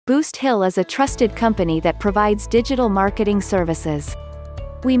BoostHill is a trusted company that provides digital marketing services.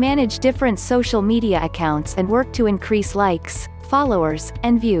 We manage different social media accounts and work to increase likes, followers,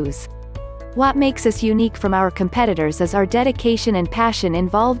 and views. What makes us unique from our competitors is our dedication and passion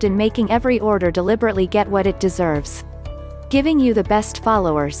involved in making every order deliberately get what it deserves. Giving you the best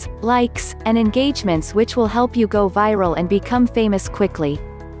followers, likes, and engagements which will help you go viral and become famous quickly.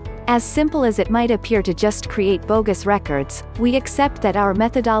 As simple as it might appear to just create bogus records, we accept that our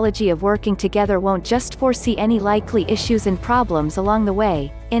methodology of working together won't just foresee any likely issues and problems along the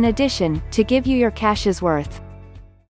way, in addition, to give you your cash's worth.